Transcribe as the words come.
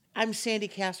I'm Sandee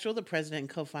Castro, the president and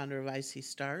co-founder of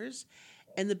icstars,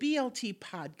 and the BLT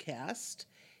podcast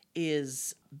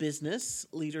is business,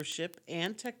 leadership,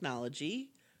 and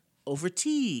technology over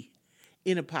tea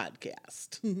in a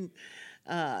podcast.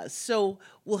 So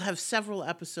we'll have several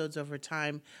episodes over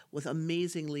time with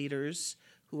amazing leaders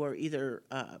who are either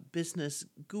business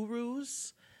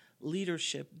gurus,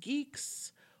 leadership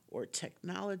geeks, or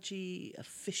technology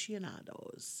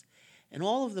aficionados. And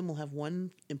all of them will have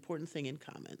one important thing in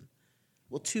common.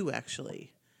 Well, two,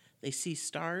 actually. They see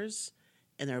stars,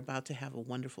 and they're about to have a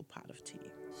wonderful pot of tea.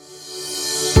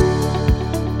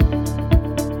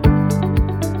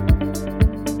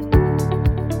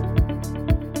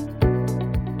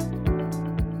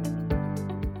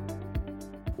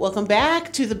 Welcome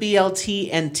back to the BLT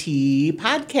and Tea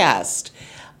podcast.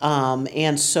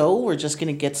 And so we're just going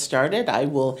to get started. I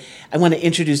want to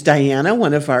introduce Diana,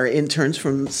 one of our interns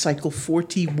from Cycle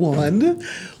 41,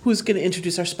 who's going to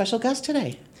introduce our special guest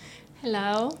today.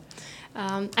 Hello.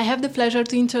 I have the pleasure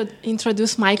to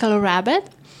introduce Michael Rabbitt.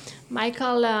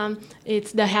 Michael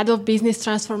is the head of business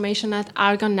transformation at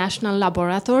Argonne National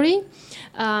Laboratory.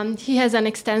 He has an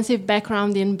extensive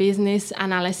background in business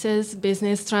analysis,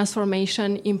 business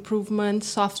transformation, improvement,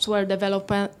 software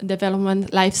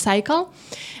development life cycle,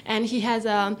 and he has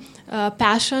a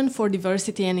passion for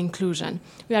diversity and inclusion.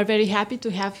 We are very happy to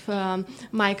have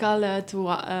Michael to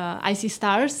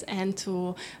icstars and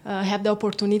to have the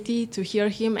opportunity to hear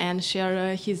him and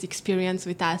share his experience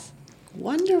with us.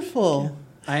 Wonderful. Yeah.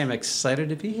 I am excited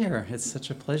to be here. It's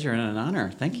such a pleasure and an honor.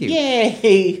 Thank you.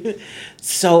 Yay!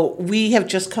 So we have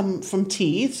just come from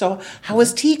tea. So how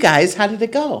was tea, guys? How did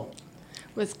it go?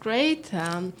 It was great.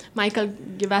 Michael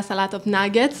gave us a lot of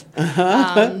nuggets,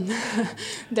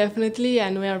 definitely,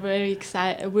 and we are very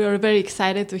excited. We are very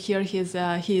excited to hear his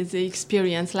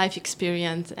experience, life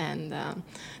experience, and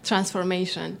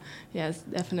transformation. Yes,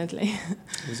 definitely.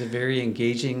 It was a very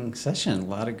engaging session. A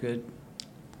lot of good,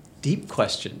 deep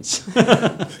questions.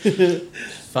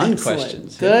 Fun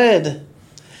questions. Good. Yeah.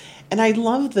 And I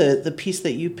love the piece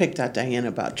that you picked out, Diana,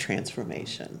 about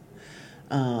transformation.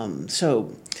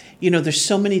 So, there's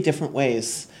so many different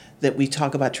ways that we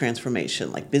talk about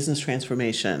transformation, like business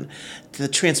transformation, the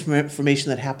transformation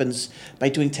that happens by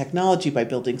doing technology, by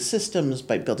building systems,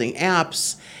 by building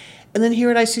apps. And then here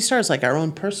at icstars, like our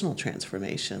own personal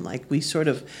transformation. Like we sort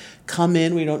of come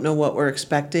in, we don't know what we're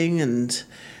expecting, and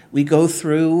we go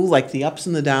through like the ups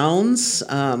and the downs.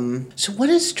 So what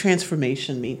does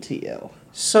transformation mean to you?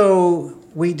 So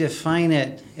we define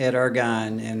it at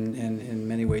Argonne and in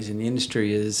many ways in the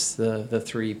industry as the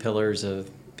three pillars of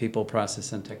people,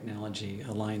 process, and technology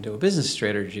aligned to a business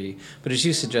strategy. But as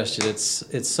you suggested,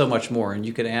 it's so much more. And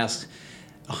you could ask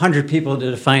 100 people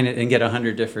to define it and get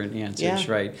 100 different answers, yeah.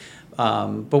 Right?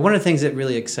 But one of the things that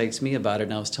really excites me about it,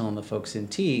 and I was telling the folks in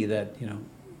Tea that,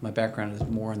 my background is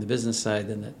more on the business side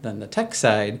than the tech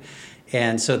side.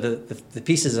 And so the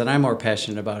pieces that I'm more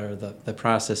passionate about are the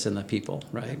process and the people,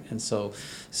 right? And so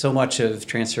much of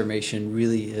transformation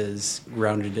really is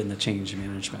grounded in the change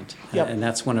management. Yep. And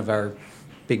that's one of our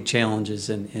big challenges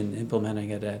in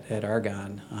implementing it at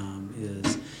Argonne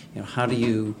is, how do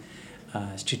you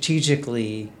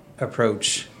strategically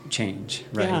approach change,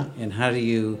 right? Yeah. And how do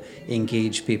you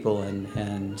engage people?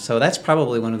 And so that's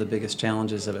probably one of the biggest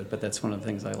challenges of it, but that's one of the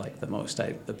things I like the most.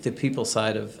 The people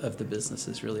side of the business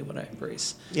is really what I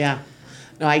embrace. Yeah.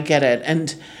 No, I get it.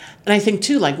 And I think,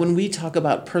 too, like when we talk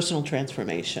about personal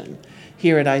transformation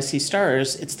here at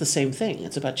icstars, it's the same thing.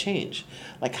 It's about change,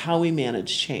 like how we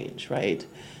manage change, right?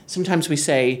 Sometimes we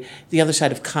say the other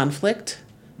side of conflict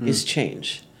is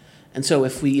change. And so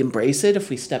if we embrace it, if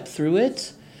we step through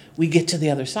it, we get to the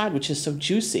other side, which is so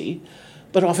juicy.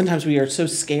 But oftentimes we are so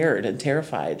scared and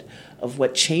terrified of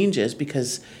what change is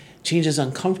because change is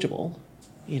uncomfortable,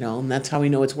 and that's how we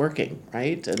know it's working,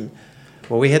 right? And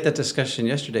well, we had that discussion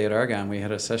yesterday at Argonne. We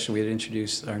had a session. We had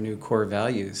introduced our new core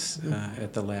values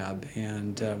at the lab.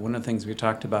 And one of the things we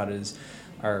talked about is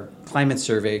our climate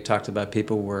survey talked about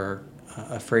people were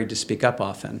afraid to speak up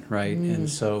often, right? And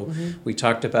so we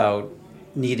talked about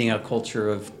needing a culture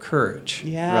of courage,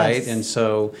 yes. Right?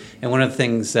 And one of the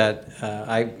things that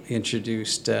I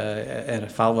introduced at a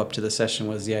follow-up to the session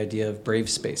was the idea of brave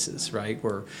spaces, right?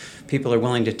 Where people are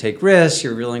willing to take risks,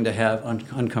 you're willing to have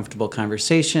uncomfortable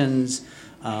conversations,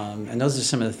 and those are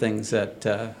some of the things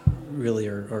that really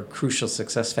are crucial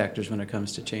success factors when it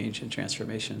comes to change and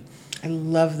transformation. I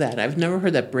love that. I've never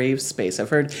heard that brave space. I've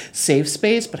heard safe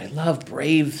space, but I love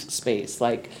brave space,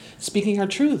 like speaking our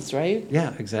truths, right?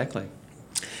 Yeah, exactly.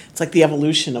 It's like the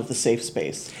evolution of the safe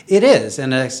space. It is,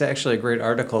 and it's actually a great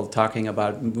article talking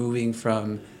about moving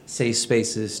from safe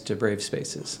spaces to brave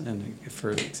spaces, and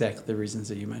for exactly the reasons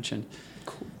that you mentioned.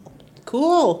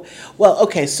 Cool. Well,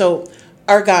 okay, so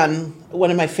Argonne,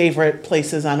 one of my favorite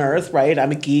places on earth, right?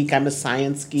 I'm a geek. I'm a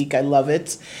science geek. I love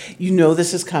it. You know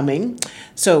this is coming.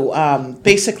 So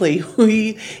basically,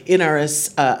 we, in our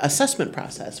assessment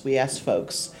process, we ask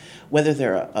folks whether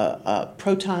they're a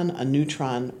proton, a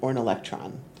neutron, or an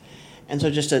electron. And so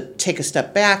just to take a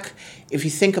step back, if you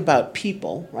think about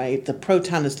people, right, the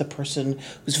proton is the person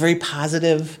who's very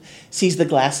positive, sees the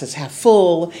glass as half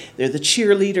full. They're the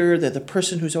cheerleader. They're the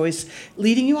person who's always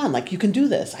leading you on, like, you can do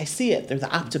this. I see it. They're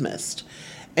the optimist.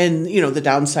 And, you know, the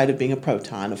downside of being a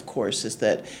proton, of course, is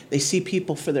that they see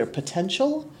people for their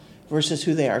potential versus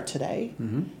who they are today.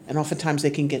 Mm-hmm. And oftentimes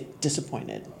they can get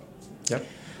disappointed. Yep.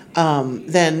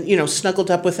 Then, you know, snuggled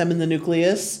up with them in the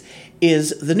nucleus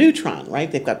is the neutron,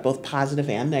 right? They've got both positive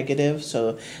and negative.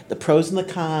 So the pros and the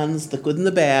cons, the good and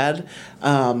the bad.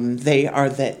 They are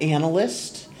the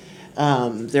analyst.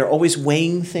 They're always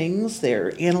weighing things.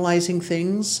 They're analyzing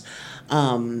things.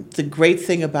 The great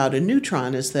thing about a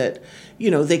neutron is that,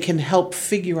 you know, they can help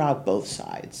figure out both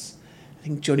sides. I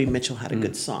think Joni Mitchell had a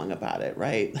good song about it,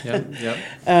 right? Yep.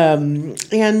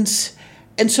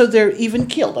 And so they're even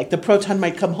keeled. Like the proton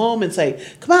might come home and say,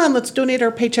 come on, let's donate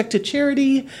our paycheck to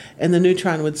charity. And the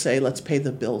neutron would say, let's pay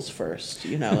the bills first,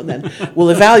 you know, and then we'll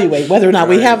evaluate whether or not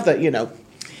we have the, you know.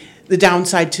 The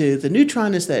downside to the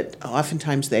neutron is that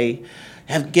oftentimes they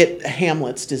get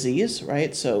Hamlet's disease,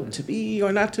 right? So to be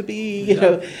or not to be, you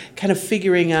know, kind of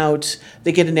figuring out,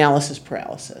 they get analysis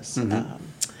paralysis. Mm-hmm.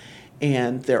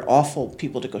 And they're awful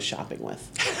people to go shopping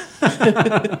with.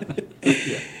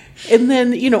 Yeah. And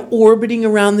then, you know, orbiting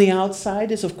around the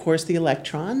outside is, of course, the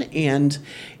electron. And,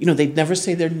 you know, they'd never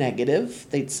say they're negative.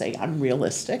 They'd say, I'm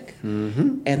realistic.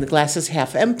 Mm-hmm. And the glass is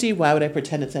half empty. Why would I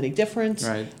pretend it's any different?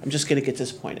 Right. I'm just going to get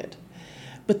disappointed.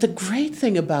 But the great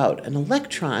thing about an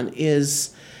electron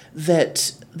is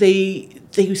that they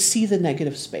see the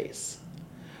negative space,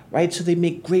 right? So they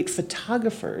make great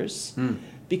photographers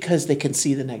because they can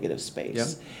see the negative space. Yep.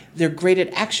 They're great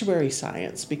at actuary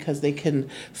science because they can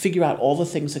figure out all the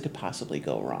things that could possibly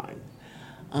go wrong.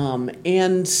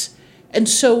 And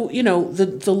so, you know,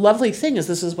 the lovely thing is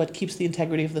this is what keeps the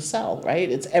integrity of the cell,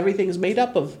 right? Everything is made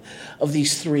up of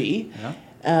these three. Yeah.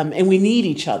 And we need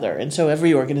each other. And so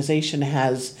every organization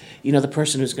has, you know, the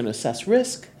person who's going to assess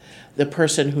risk, the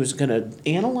person who's going to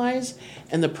analyze,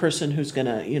 and the person who's going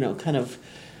to, you know, kind of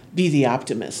be the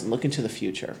optimist and look into the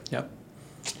future. Yep.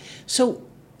 So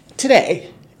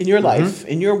today, in your life,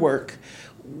 in your work,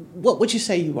 what would you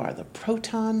say you are, the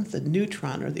proton, the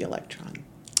neutron, or the electron?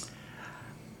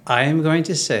 I am going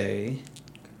to say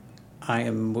I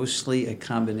am mostly a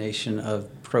combination of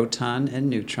proton and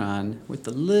neutron with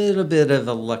a little bit of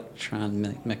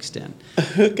electron mixed in.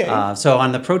 Okay. So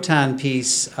on the proton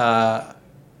piece,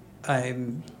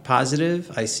 I'm positive.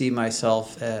 I see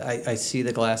myself, I see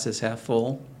the glass as half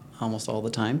full almost all the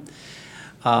time.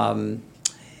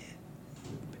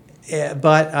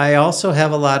 But I also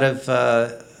have a lot of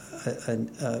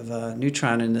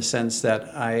neutron in the sense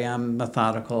that I am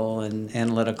methodical and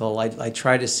analytical. I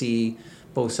try to see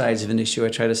both sides of an issue. I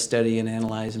try to study and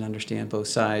analyze and understand both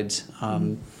sides.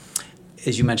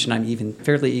 As you mentioned, I'm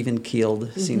fairly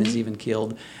even-keeled, seen as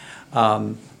even-keeled.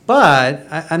 But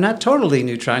I'm not totally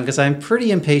neutron because I'm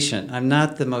pretty impatient. I'm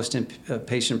not the most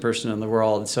patient person in the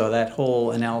world. So that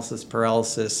whole analysis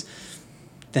paralysis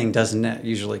thing doesn't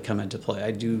usually come into play.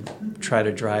 I do try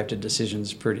to drive to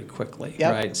decisions pretty quickly,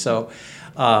 right? So,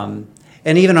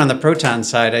 and even on the proton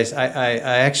side, I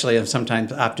actually am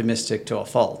sometimes optimistic to a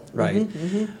fault, right?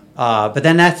 But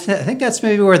then I think that's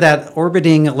maybe where that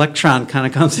orbiting electron kind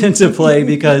of comes into play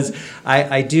because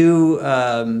I do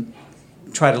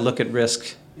try to look at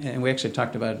risk, and we actually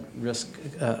talked about risk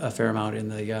a fair amount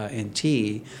in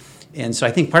Tea. And so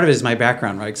I think part of it is my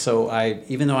background, right? So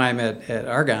even though I'm at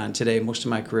Argonne today, most of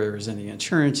my career is in the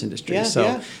insurance industry.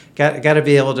 Got to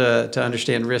be able to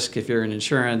understand risk if you're in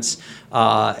insurance,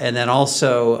 and then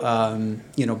also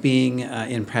being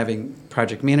in having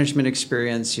project management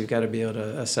experience, you've got to be able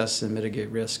to assess and mitigate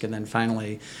risk, and then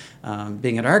finally.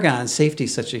 Being at Argonne, safety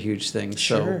is such a huge thing.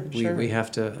 So we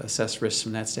have to assess risks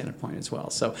from that standpoint as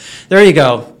well. So there you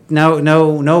go. No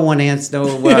one answer,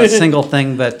 no single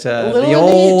thing, but the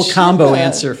old combo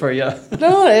answer for you.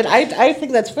 No, I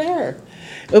think that's fair.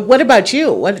 But what about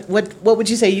you? What would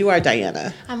you say you are,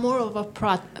 Diana? I'm more of a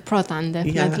proton,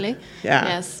 definitely. Yeah.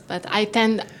 Yes, but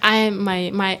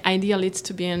my ideal is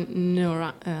to be a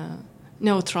neutral.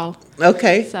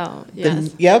 Okay. So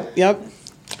yes. Yep.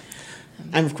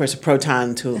 I'm, of course, a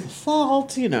proton to a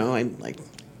fault, you know. I'm like,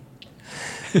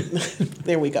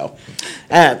 There we go.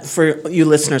 For you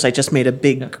listeners, I just made a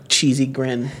big cheesy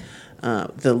grin,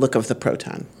 the look of the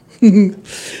proton.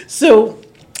 So,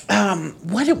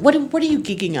 what are you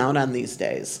geeking out on these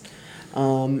days?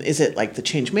 Is it like the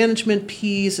change management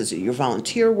piece? Is it your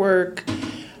volunteer work?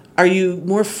 Are you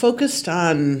more focused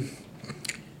on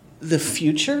the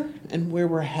future and where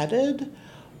we're headed,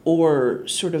 or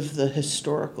sort of the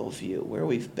historical view, where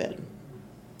we've been?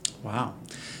 Wow.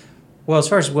 Well, as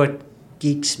far as what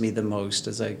geeks me the most,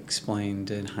 as I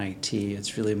explained in high tea,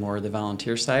 it's really more the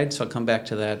volunteer side. So I'll come back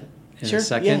to that in a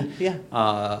second. Yeah.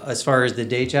 As far as the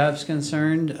day job's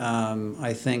concerned,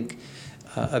 I think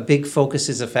a big focus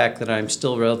is the fact that I'm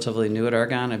still relatively new at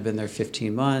Argonne. I've been there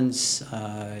 15 months.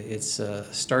 It's a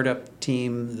startup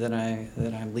team that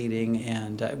I'm leading,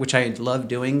 and which I love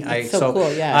doing. That's so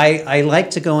cool, yeah. I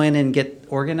like to go in and get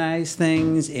organize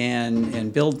things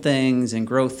and build things and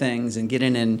grow things and get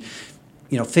in and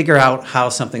figure out how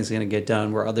something's going to get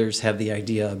done where others have the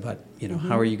idea, but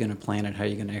how are you going to plan it? How are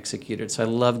you going to execute it? So I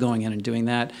love going in and doing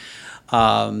that.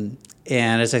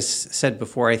 And as I said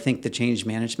before, I think the change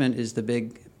management is the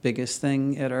biggest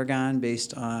thing at Argonne,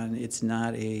 based on it's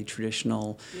not a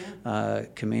traditional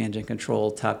command and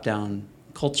control top-down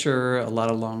culture. A lot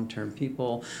of long-term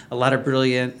people, a lot of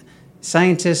brilliant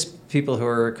scientists, people who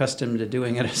are accustomed to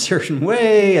doing it a certain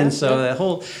way. And so the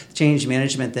whole change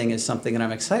management thing is something that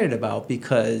I'm excited about,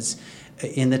 because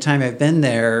in the time I've been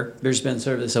there, there's been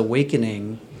sort of this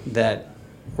awakening that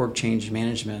org change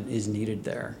management is needed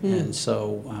there. And so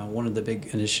one of the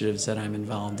big initiatives that I'm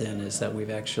involved in is that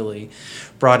we've actually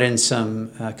brought in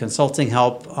some consulting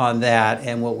help on that.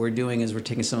 And what we're doing is we're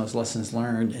taking some of those lessons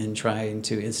learned and trying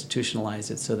to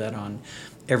institutionalize it so that on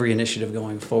every initiative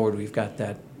going forward, we've got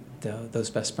those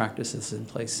best practices in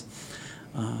place.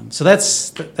 So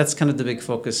that's kind of the big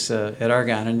focus at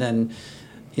Argonne. And then,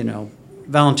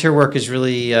 volunteer work is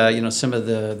really, some of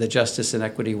the justice and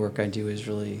equity work I do is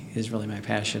really my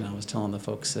passion. I was telling the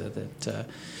folks that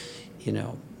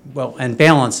and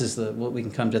balance is what we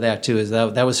can come to that too. Is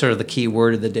that was sort of the key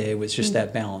word of the day, was just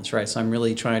that balance, right? So I'm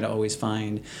really trying to always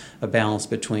find a balance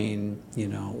between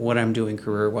what I'm doing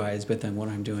career-wise, but then what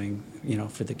I'm doing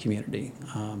for the community.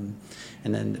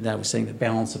 And then that was saying that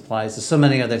balance applies to so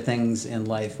many other things in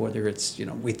life, whether it's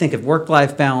we think of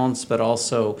work-life balance, but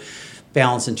also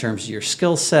balance in terms of your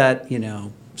skill set,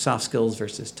 soft skills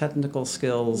versus technical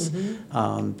skills,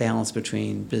 balance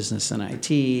between business and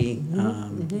IT.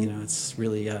 It's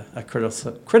really a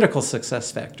critical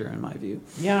success factor in my view.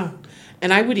 Yeah,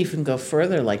 and I would even go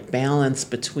further, like balance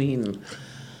between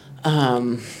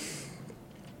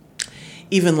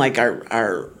even like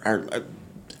our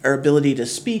ability to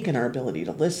speak and our ability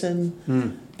to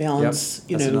listen. Balance,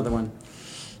 that's another one.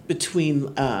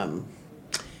 Between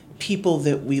people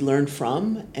that we learn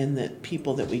from and that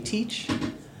people that we teach.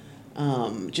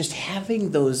 Just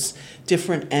having those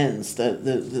different ends,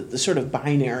 the sort of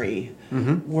binary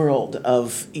world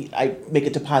of I make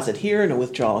a deposit here and a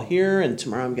withdrawal here, and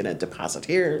tomorrow I'm going to deposit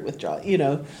here, withdraw,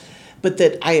 But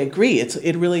that I agree,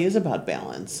 it really is about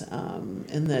balance,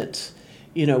 and that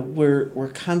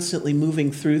we're constantly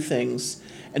moving through things,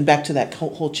 and back to that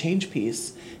whole change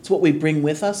piece. It's what we bring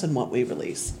with us and what we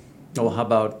release. Well, how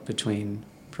about between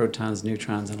protons,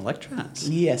 neutrons, and electrons?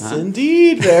 Yes,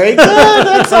 indeed. Very good.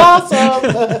 That's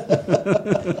awesome.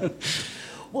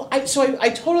 Well, I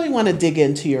totally want to dig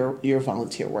into your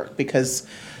volunteer work, because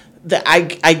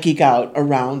I geek out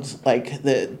around like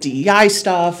the DEI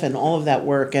stuff and all of that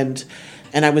work, and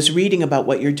I was reading about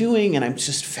what you're doing, and I'm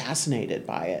just fascinated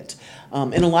by it.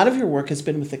 And a lot of your work has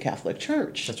been with the Catholic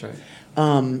Church. That's right.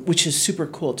 Which is super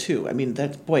cool too. I mean,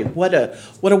 what a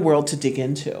world to dig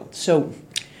into. So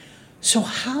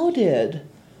how did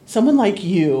someone like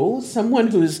you, someone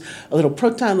who's a little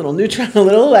proton, a little neutron, a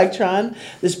little electron,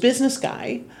 this business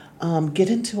guy, get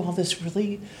into all this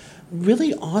really,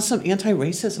 really awesome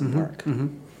anti-racism work?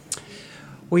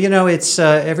 Well, it's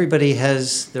everybody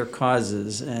has their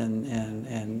causes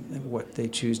and what they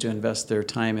choose to invest their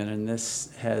time in, and this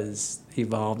has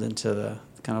evolved into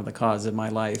the cause of my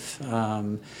life.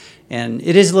 And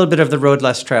it is a little bit of the road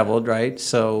less traveled, right?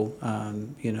 So,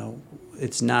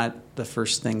 it's not the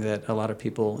first thing that a lot of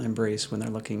people embrace when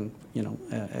they're looking,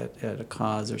 at a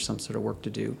cause or some sort of work to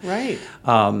do. Right.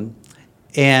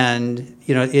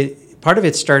 Part of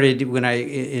it started when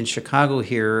in Chicago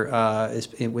here,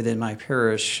 within my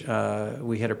parish,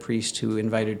 we had a priest who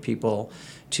invited people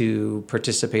to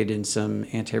participate in some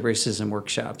anti-racism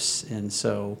workshops. And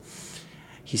so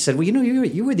he said, well,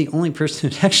 you were the only person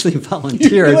that actually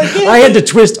volunteered. I had to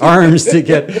twist arms to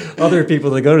get other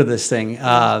people to go to this thing.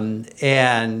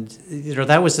 And,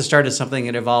 that was the start of something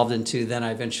it evolved into. Then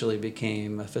I eventually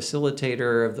became a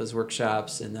facilitator of those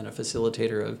workshops, and then a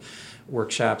facilitator of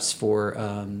workshops for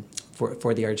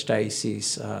the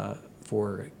Archdiocese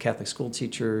for Catholic school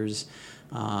teachers.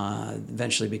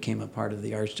 Eventually became a part of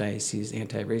the Archdiocese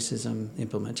anti-racism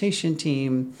implementation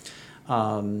team.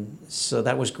 So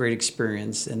that was a great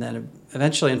experience. And then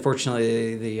eventually,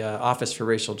 unfortunately, the Office for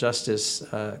Racial Justice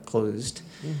closed.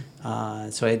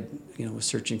 So I was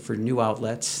searching for new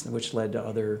outlets, which led to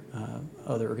other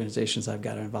organizations I've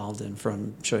got involved in,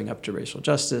 from showing up to racial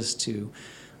justice to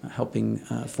helping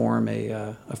form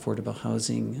a affordable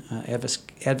housing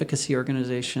advocacy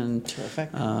organization. Terrific.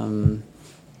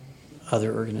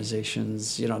 Other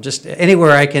organizations, just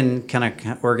anywhere I can kind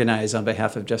of organize on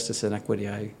behalf of justice and equity,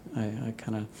 I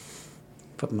kind of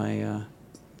put my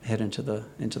head into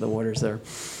the waters there.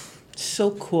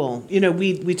 So cool.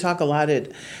 We talk a lot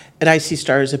at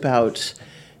icstars about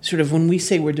sort of when we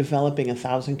say we're developing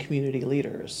 1,000 community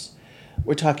leaders,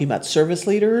 we're talking about service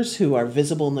leaders who are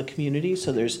visible in the community.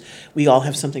 So we all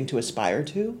have something to aspire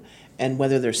to, and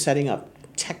whether they're setting up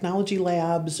technology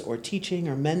labs or teaching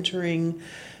or mentoring,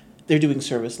 they're doing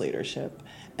service leadership.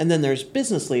 And then there's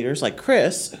business leaders like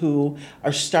Chris who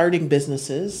are starting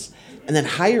businesses and then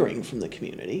hiring from the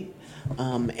community.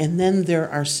 And then there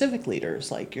are civic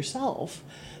leaders like yourself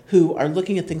who are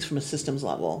looking at things from a systems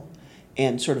level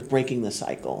and sort of breaking the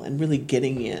cycle and really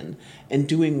getting in and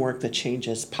doing work that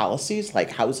changes policies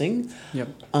like housing. Yep.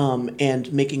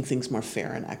 And making things more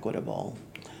fair and equitable.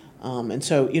 And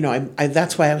so,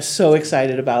 that's why I was so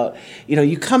excited about,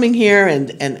 you coming here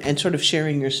and sort of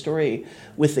sharing your story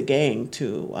with the gang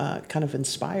to kind of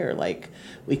inspire, like,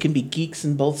 we can be geeks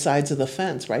on both sides of the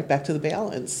fence, right? Back to the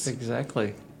balance.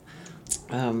 Exactly.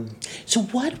 So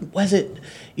what was it,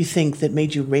 you think, that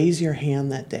made you raise your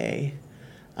hand that day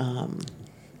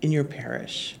in your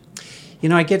parish?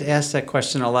 I get asked that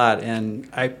question a lot, and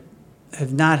I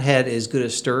have not had as good a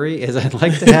story as I'd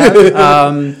like to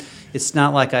have. It's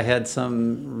not like I had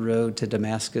some road to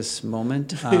Damascus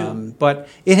moment, but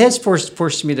it has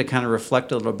forced me to kind of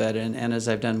reflect a little bit, and as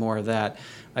I've done more of that,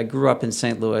 I grew up in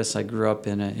St. Louis. I grew up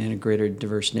in an integrated,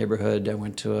 diverse neighborhood. I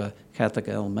went to a Catholic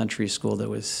elementary school that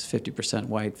was 50%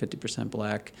 white, 50%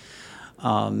 black.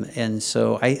 And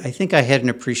so I think I had an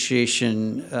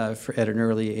appreciation at an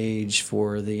early age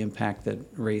for the impact that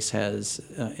race has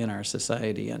in our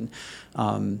society, and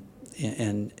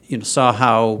saw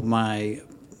how my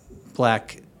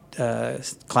black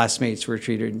classmates were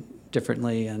treated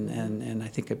differently, and I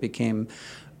think I became,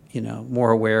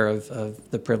 more aware of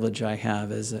the privilege I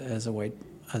have as a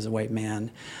white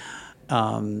man,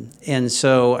 and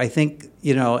so I think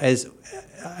as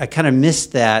I kind of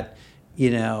missed that,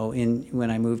 when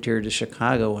I moved here to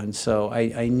Chicago, and so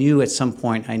I knew at some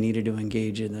point I needed to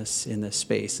engage in this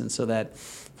space, and so that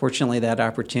fortunately that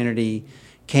opportunity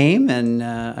came, and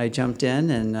I jumped in,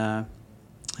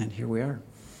 and here we are.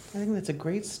 I think that's a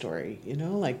great story,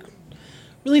 like,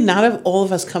 really not all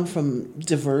of us come from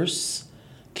diverse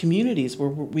communities where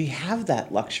we have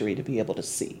that luxury to be able to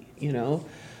see,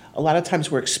 A lot of times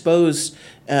we're exposed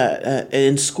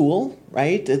in school,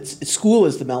 right? School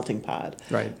is the melting pot,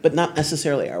 right? But not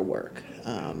necessarily our work.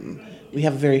 We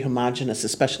have a very homogenous,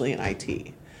 especially in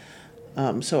IT.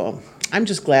 So I'm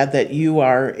just glad that you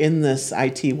are in this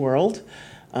IT world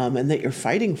and that you're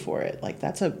fighting for it. Like,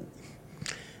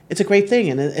 it's a great thing,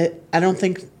 and I don't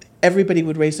think everybody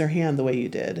would raise their hand the way you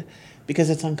did, because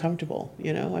it's uncomfortable,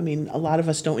 I mean, a lot of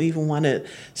us don't even want to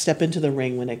step into the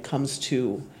ring when it comes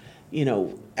to,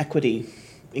 equity,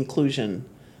 inclusion,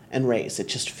 and race. It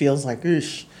just feels like,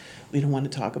 we don't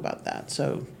want to talk about that.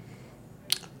 So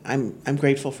I'm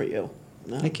grateful for you.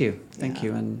 No? Thank you.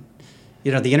 And,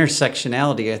 the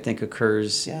intersectionality, I think,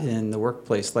 occurs in the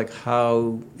workplace, like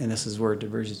how, and this is where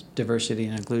diversity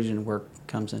and inclusion work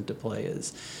comes into play,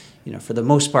 is, for the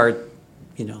most part,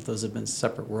 those have been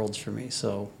separate worlds for me.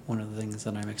 So one of the things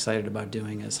that I'm excited about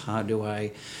doing is how do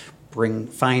I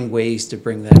find ways to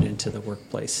bring that into the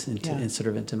workplace, and sort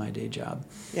of into my day job.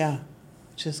 Yeah,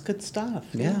 just good stuff.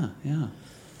 Yeah.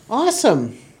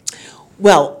 Awesome.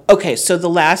 Well, okay, so the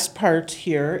last part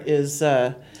here is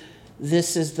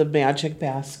this is the magic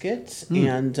basket,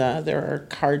 and there are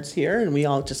cards here, and we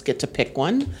all just get to pick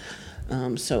one.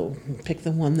 So pick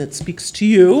the one that speaks to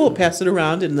you. We'll pass it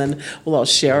around, and then we'll all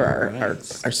share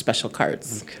our special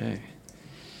cards. Okay.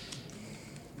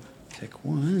 Pick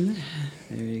one.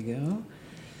 There you go.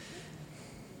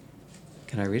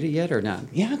 Can I read it yet or not?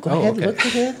 Yeah, go ahead. Okay. Look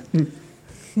at it.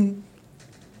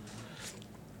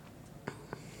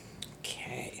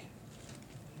 Okay.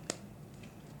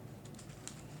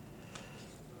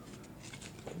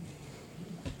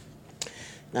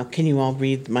 Now, can you all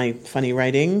read my funny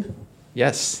writing?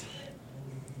 Yes.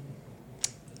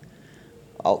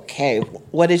 Okay,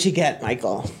 what did you get,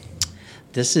 Michael?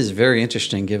 This is very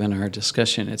interesting given our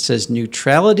discussion. It says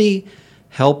neutrality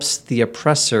helps the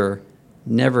oppressor,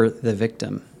 never the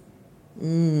victim.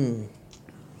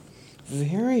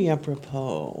 Very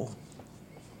apropos.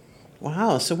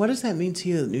 Wow, so what does that mean to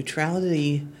you?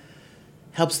 Neutrality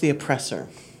helps the oppressor,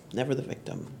 never the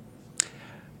victim.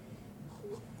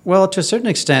 Well, to a certain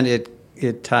extent,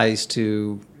 it ties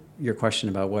to your question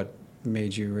about what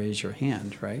made you raise your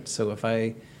hand, right? So if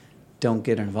I don't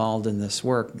get involved in this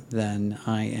work, then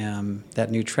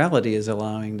that neutrality is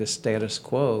allowing the status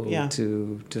quo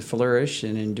to flourish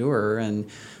and endure. And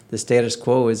the status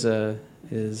quo is a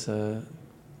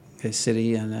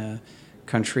city and a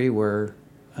country where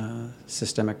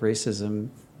systemic racism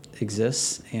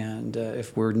exists. And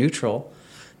if we're neutral,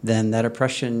 then that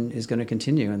oppression is going to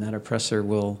continue, and that oppressor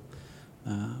will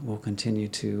continue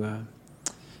to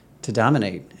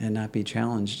dominate and not be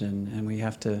challenged. And we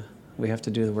have to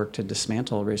do the work to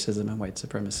dismantle racism and white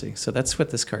supremacy. So that's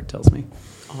what this card tells me.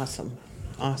 Awesome.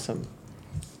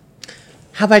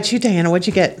 How about you, Diana? What'd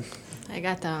you get? I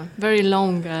got a very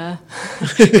long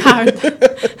card.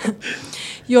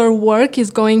 Your work is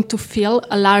going to fill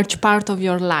a large part of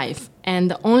your life, and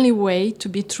the only way to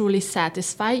be truly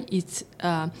satisfied is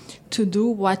to do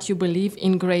what you believe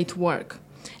in great work.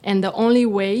 And the only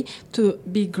way to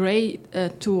be great,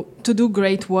 to do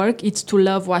great work, is to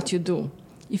love what you do.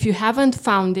 If you haven't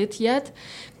found it yet,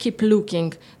 keep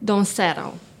looking. Don't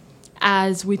settle.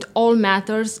 As with all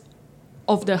matters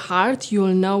of the heart,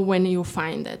 you'll know when you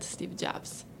find it. Steve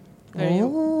Jobs.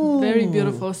 Very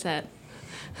beautiful set.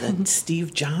 That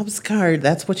Steve Jobs card,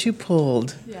 that's what you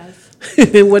pulled. Yes.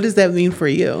 What does that mean for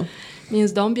you?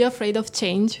 Means don't be afraid of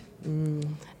change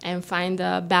and find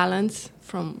a balance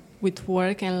with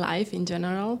work and life in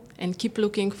general, and keep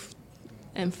looking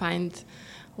and find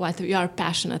what you are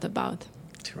passionate about.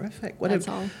 Terrific. That's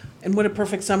all. And what a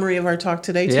perfect summary of our talk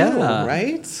today, too,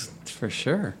 right? For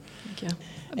sure. Thank you.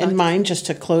 And mine, just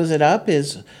to close it up,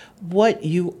 is what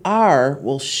you are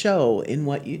will show in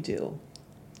what you do.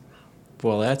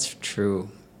 Well, that's true.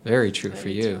 Very true for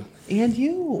you. And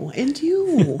you.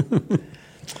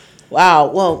 Wow.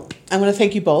 Well, I want to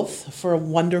thank you both for a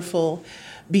wonderful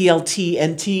BLT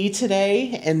and Tea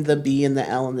today. And the B and the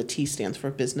L and the T stands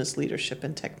for Business, Leadership,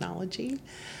 and Technology.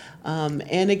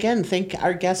 And again, thank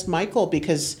our guest, Michael,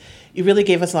 because you really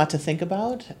gave us a lot to think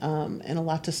about and a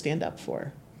lot to stand up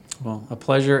for. Well, a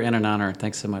pleasure and an honor.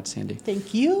 Thanks so much, Sandee.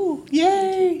 Thank you.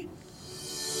 Yay.